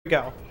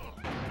Go.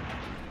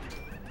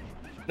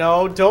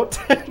 No, don't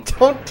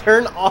don't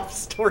turn off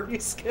story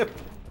skip.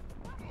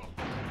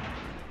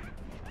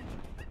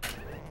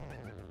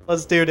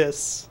 Let's do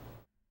this.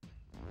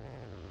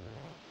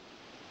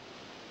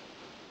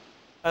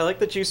 I like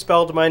that you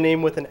spelled my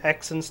name with an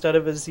X instead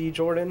of a Z,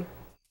 Jordan.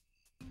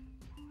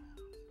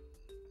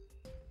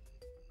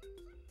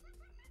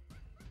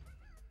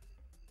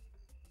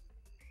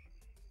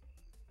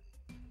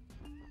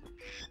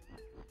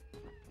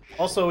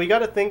 Also, we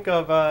gotta think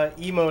of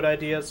emote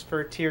ideas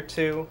for tier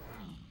 2.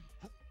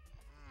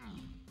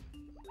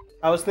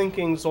 I was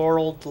thinking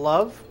Zoruld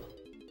Love.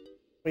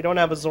 We don't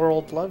have a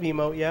Zoruld Love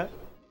emote yet.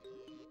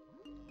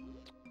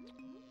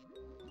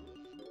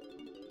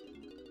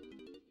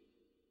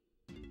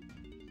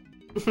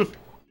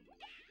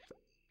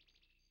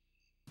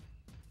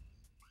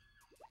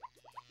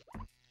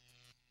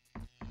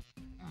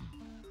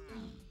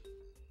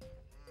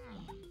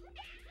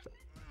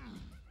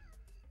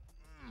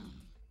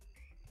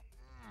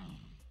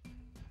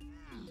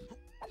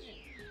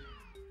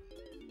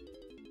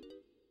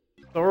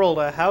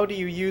 Zorulda, how do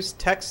you use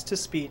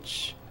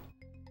text-to-speech?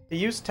 To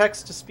use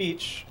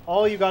text-to-speech,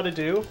 all you gotta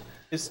do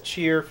is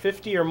cheer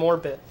 50 or more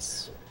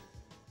bits.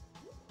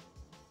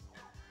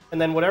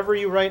 And then whatever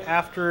you write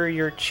after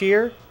your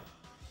cheer,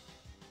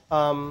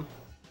 like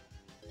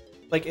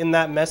in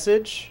that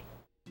message,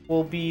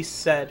 will be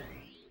said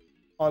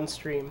on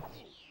stream.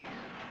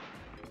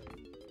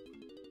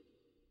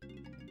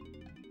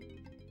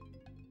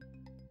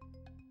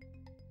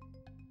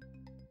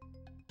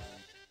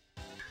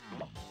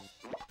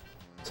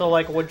 So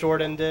like what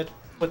Jordan did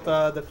with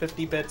the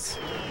 50 bits.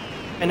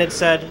 And it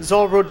said,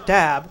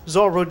 Zorudab,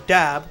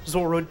 Zorudab,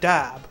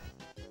 Zorudab.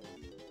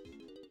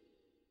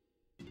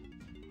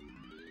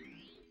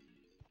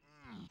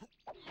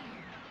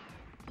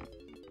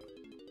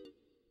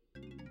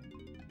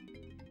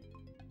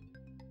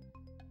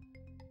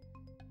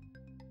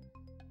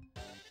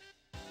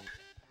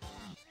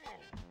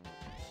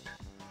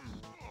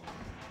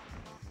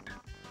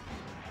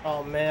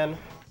 Oh man.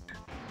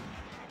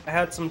 I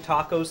had some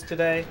tacos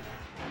today.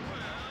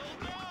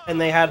 And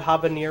they had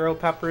habanero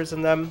peppers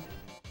in them.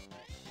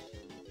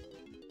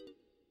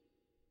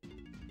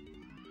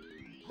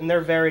 And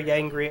they're very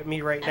angry at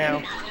me right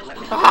now.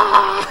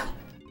 Ah!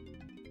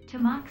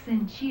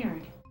 Tamoxin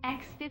cheered.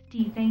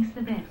 X50 thanks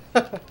the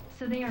bit.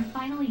 So they are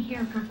finally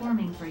here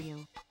performing for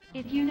you.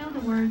 If you know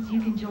the words,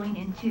 you can join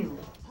in too.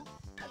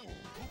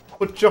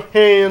 Put your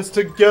hands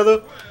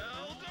together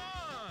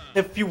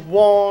if you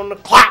wanna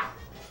clap.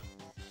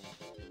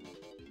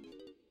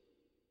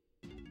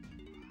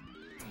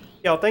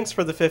 Yo, thanks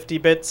for the 50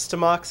 bits,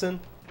 Tamoxin.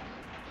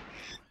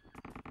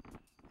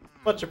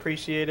 Much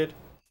appreciated.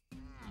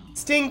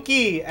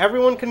 Stinky!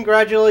 Everyone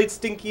congratulate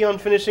Stinky on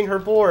finishing her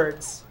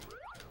boards.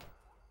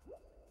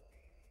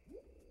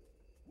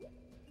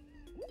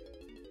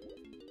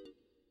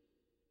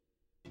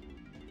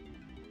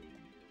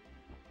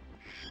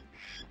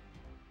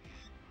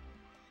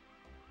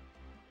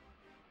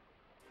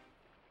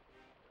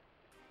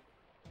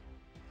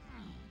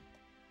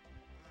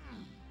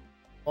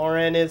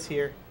 Lauren is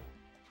here.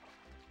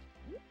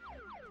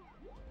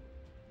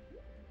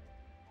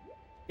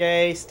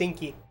 Yay,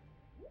 Stinky.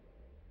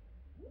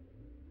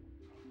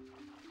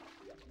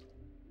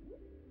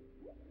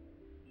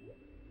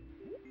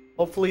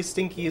 Hopefully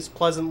Stinky is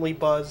pleasantly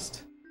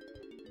buzzed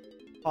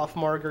off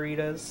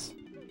margaritas.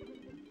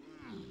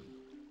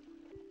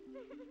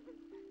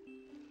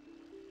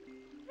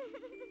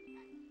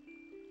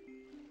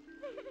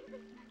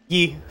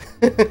 Yee.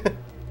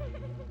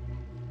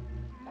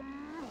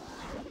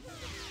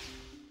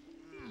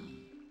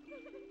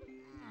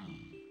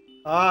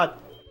 Ah,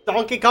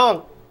 Donkey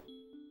Kong!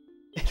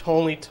 It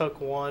only took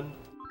one,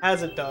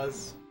 as it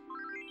does.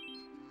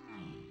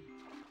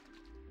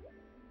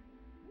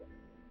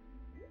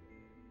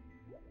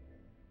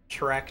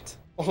 Shrek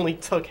only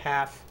took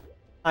half.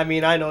 I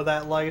mean, I know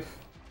that life.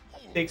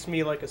 Takes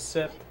me like a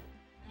sip.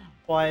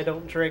 Why I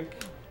don't drink.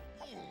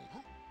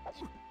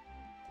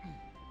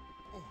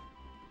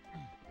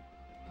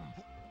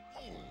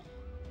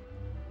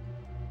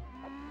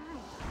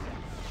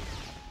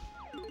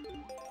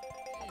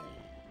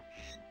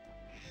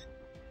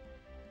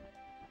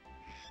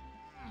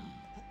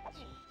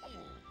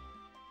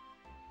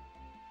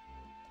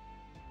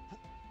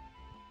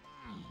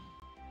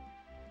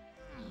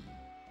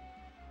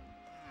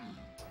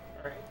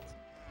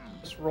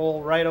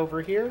 Roll right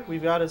over here.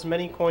 We've got as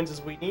many coins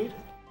as we need.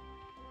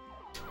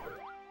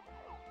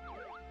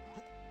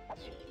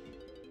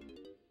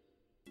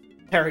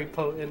 Very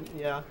potent,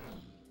 yeah.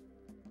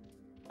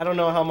 I don't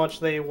know how much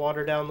they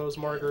water down those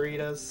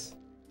margaritas.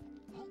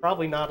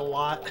 Probably not a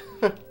lot.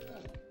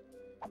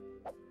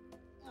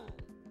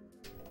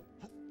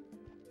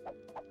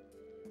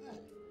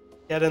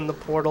 Get in the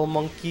portal,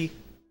 monkey.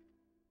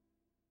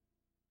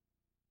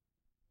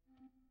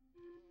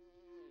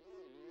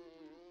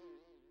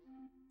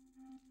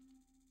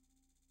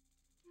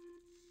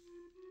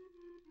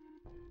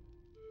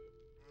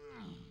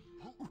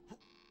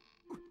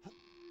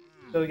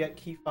 So we get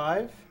key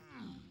 5.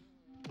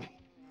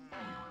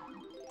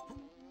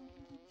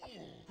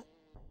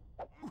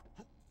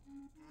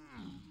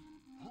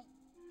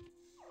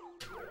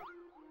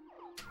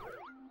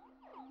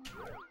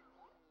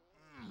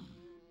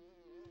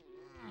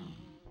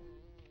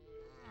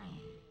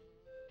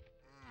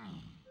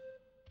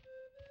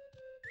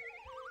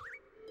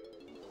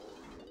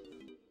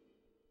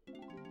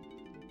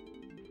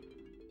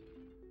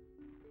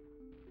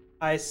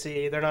 I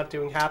see. They're not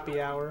doing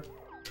happy hour.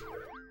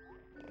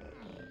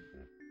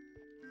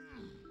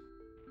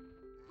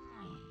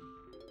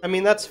 I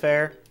mean, that's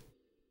fair.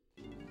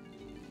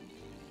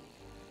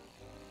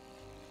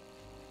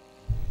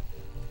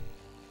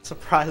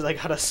 Surprised I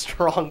got a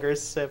stronger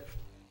sip.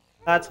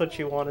 That's what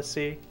you want to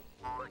see.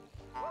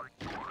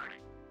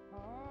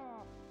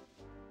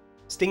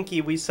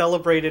 Stinky, we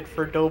celebrated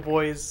for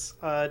Doughboy's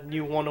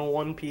new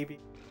 101 PB.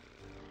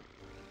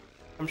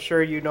 I'm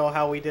sure you know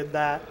how we did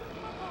that.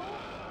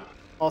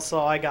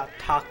 Also, I got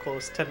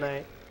tacos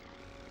tonight.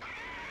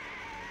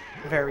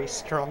 Very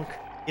strong.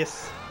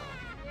 Yes.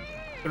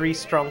 3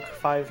 strong,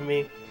 5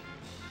 me.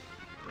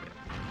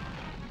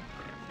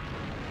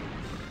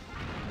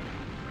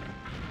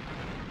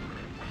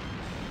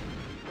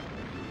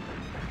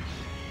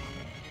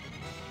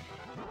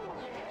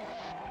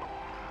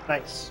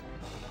 Nice.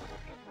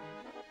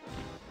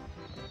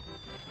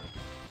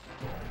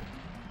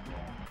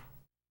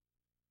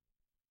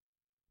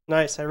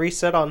 Nice, I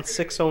reset on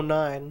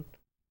 609.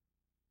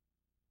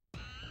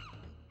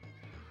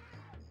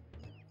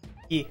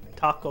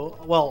 Taco.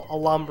 Well,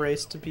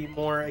 alambres to be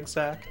more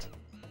exact.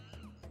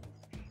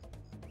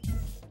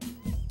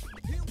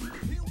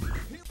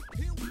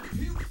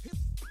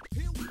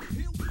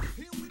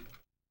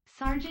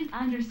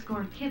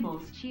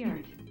 Sergeant_Kibbles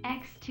cheered.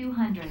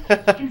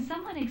 X200. Can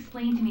someone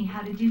explain to me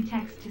how to do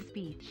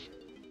text-to-speech?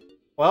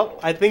 Well,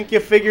 I think you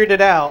figured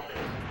it out.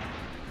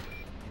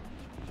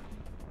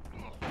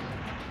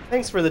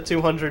 Thanks for the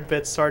 200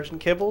 bits, Sergeant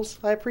Kibbles.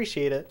 I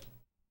appreciate it.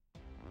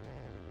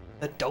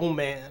 The Dough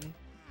Man.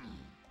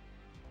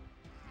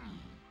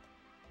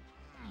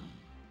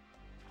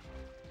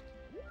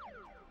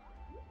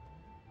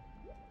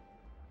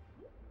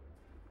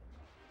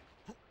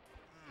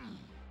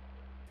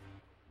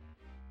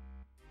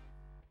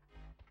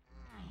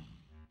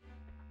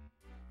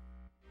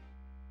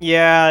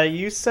 Yeah,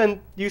 you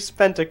spent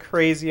a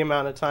crazy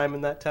amount of time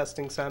in that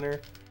testing center.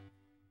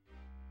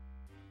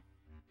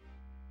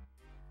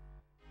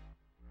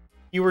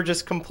 You were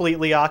just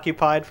completely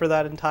occupied for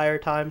that entire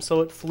time, so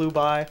it flew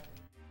by.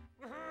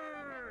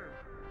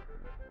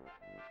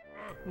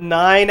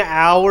 9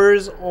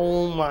 hours?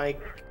 Oh my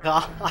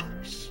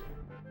gosh.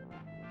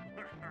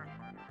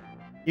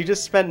 You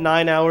just spent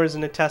 9 hours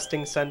in a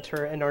testing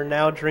center and are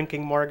now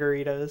drinking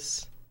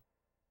margaritas.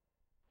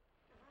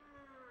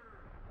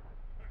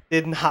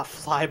 Did not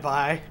fly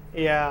by.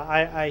 Yeah,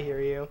 I hear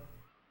you.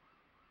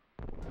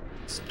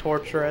 It's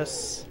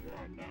torturous.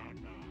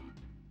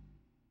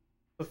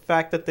 The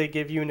fact that they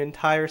give you an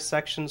entire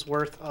section's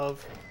worth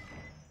of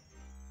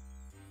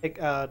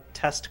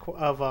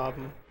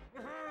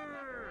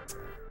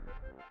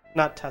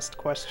not test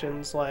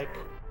questions, like,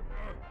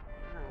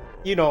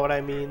 you know what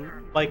I mean,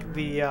 like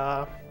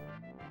the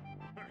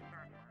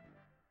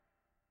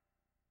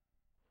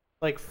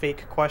like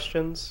fake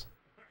questions.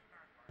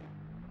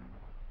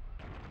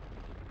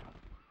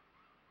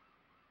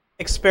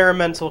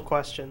 Experimental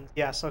questions.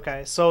 Yes,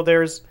 okay. So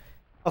there's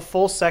a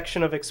full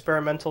section of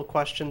experimental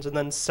questions and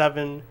then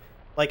 7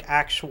 like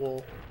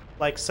actual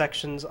like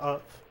sections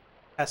of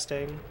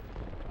testing.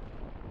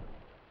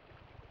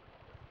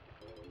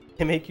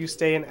 They make you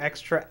stay an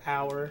extra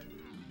hour.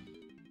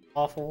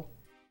 Awful.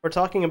 We're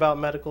talking about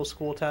medical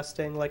school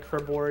testing, like for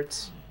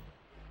boards.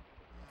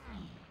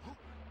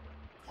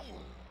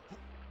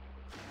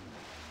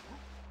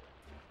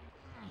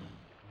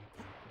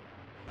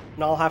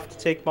 And I'll have to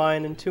take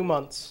mine in 2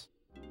 months.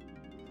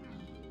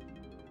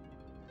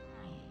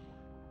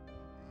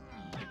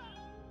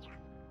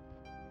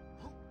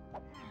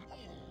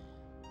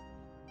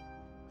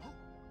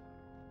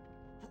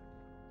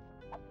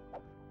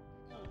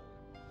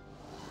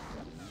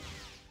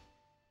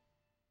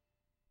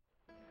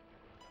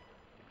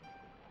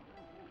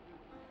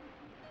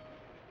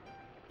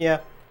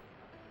 Yeah.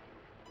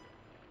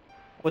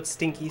 What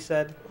Stinky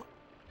said.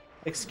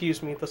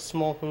 Excuse me, the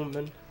small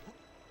human.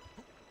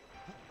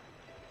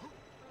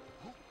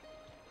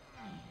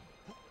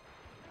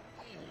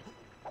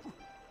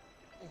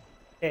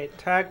 Okay,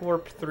 tag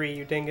warp 3,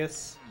 you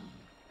dingus.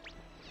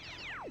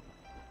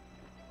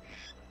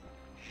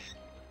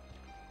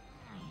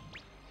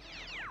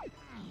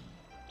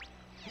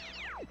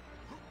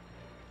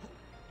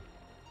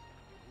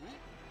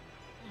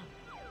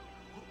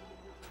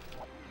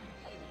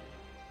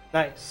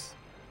 Nice.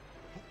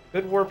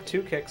 Good warp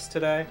 2 kicks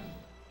today.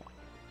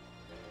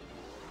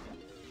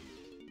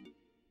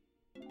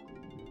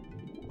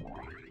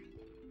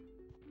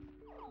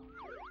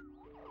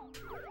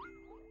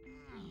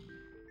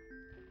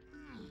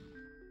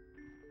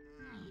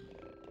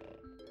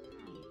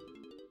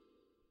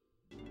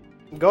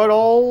 Good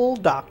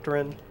old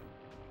Doctrine.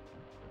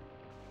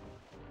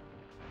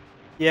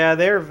 Yeah,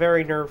 they're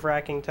very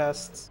nerve-wracking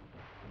tests.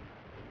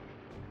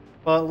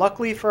 But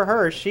luckily for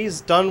her,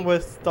 she's done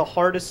with the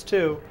hardest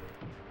 2.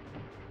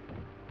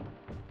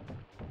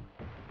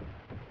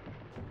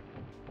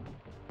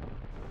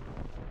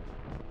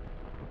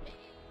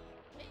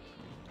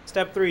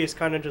 Step 3 is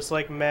kind of just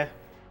like meh.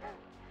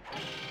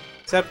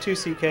 Step 2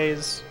 CK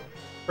is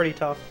pretty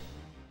tough.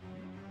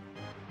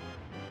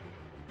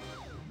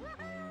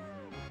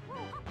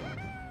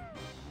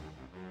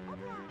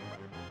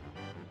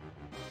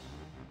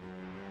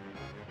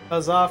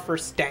 Huzzah for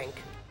stank.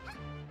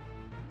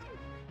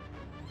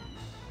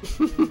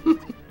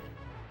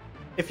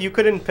 If you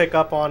couldn't pick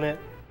up on it,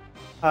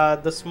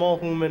 the small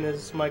human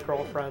is my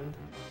girlfriend,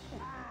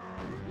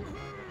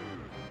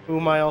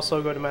 whom I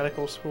also go to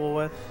medical school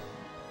with.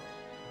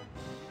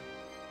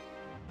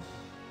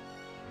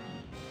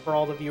 For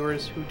all the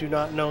viewers who do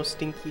not know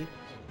Stinky.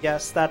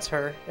 Yes, that's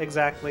her,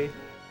 exactly.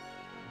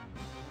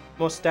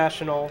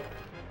 Mustache and all.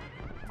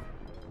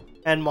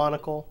 And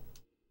monocle.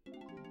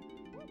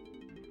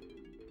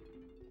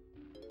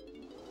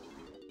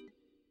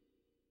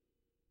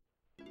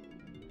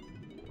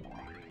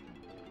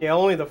 Yeah,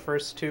 only the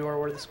first two are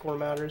where the score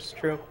matters,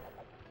 true.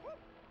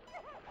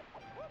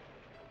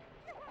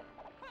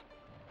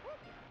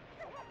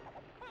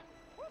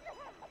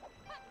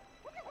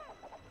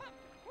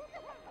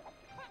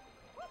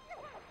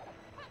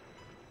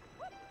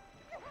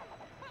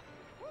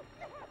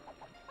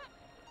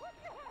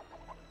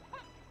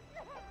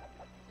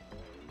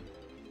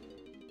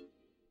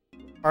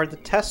 Are the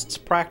tests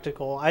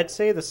practical? I'd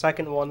say the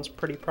second one's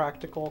pretty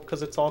practical,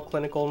 because it's all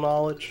clinical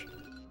knowledge.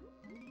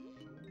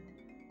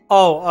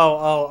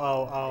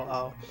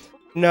 Oh.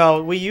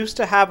 No, we used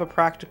to have a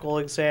practical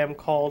exam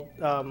called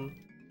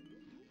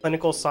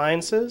Clinical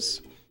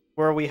Sciences,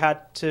 where we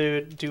had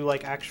to do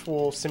like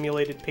actual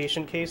simulated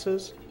patient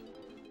cases.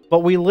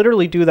 But we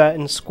literally do that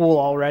in school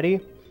already.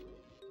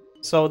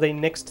 So they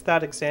nixed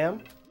that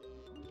exam.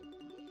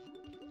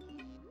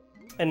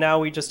 And now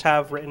we just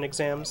have written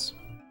exams,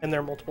 and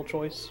they're multiple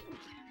choice.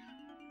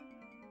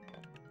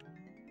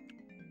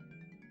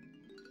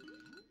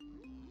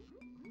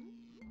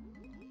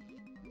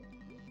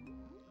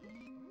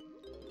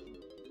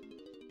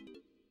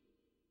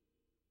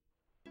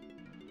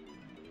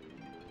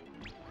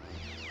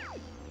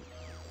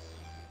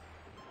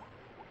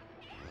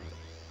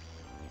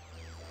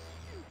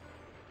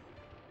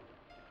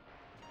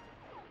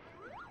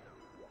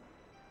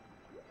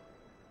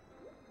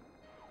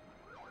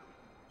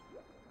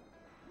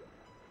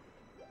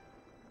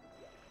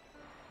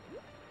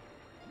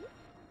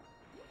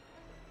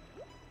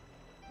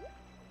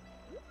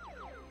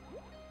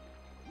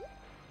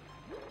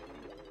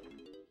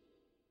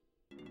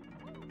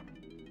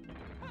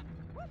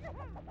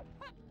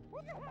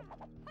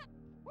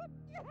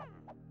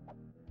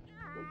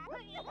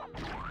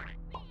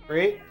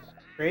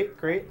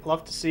 Great.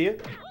 Love to see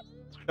it.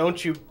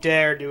 Don't you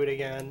dare do it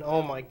again.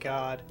 Oh my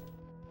god.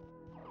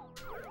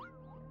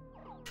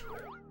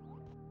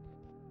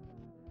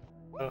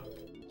 Oh.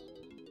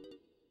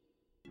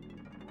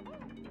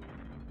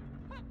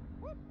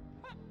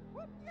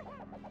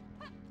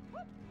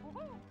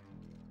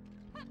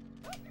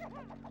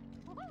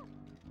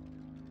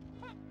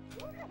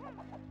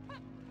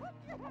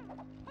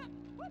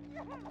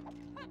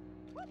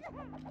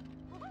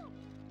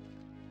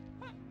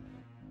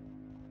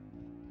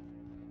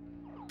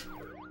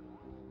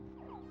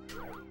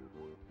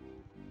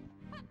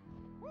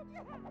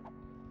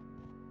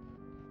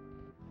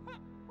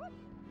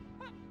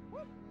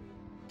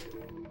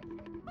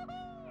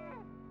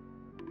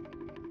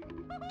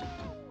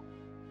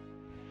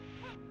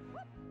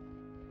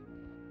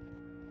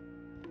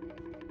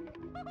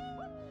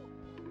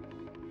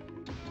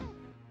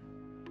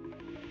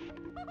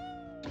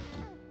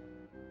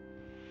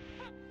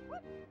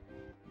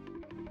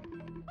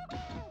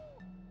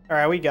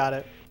 Alright, we got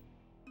it.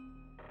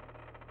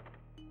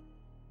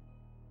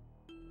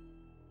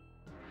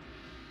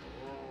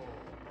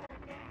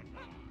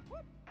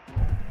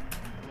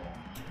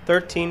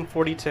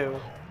 1342.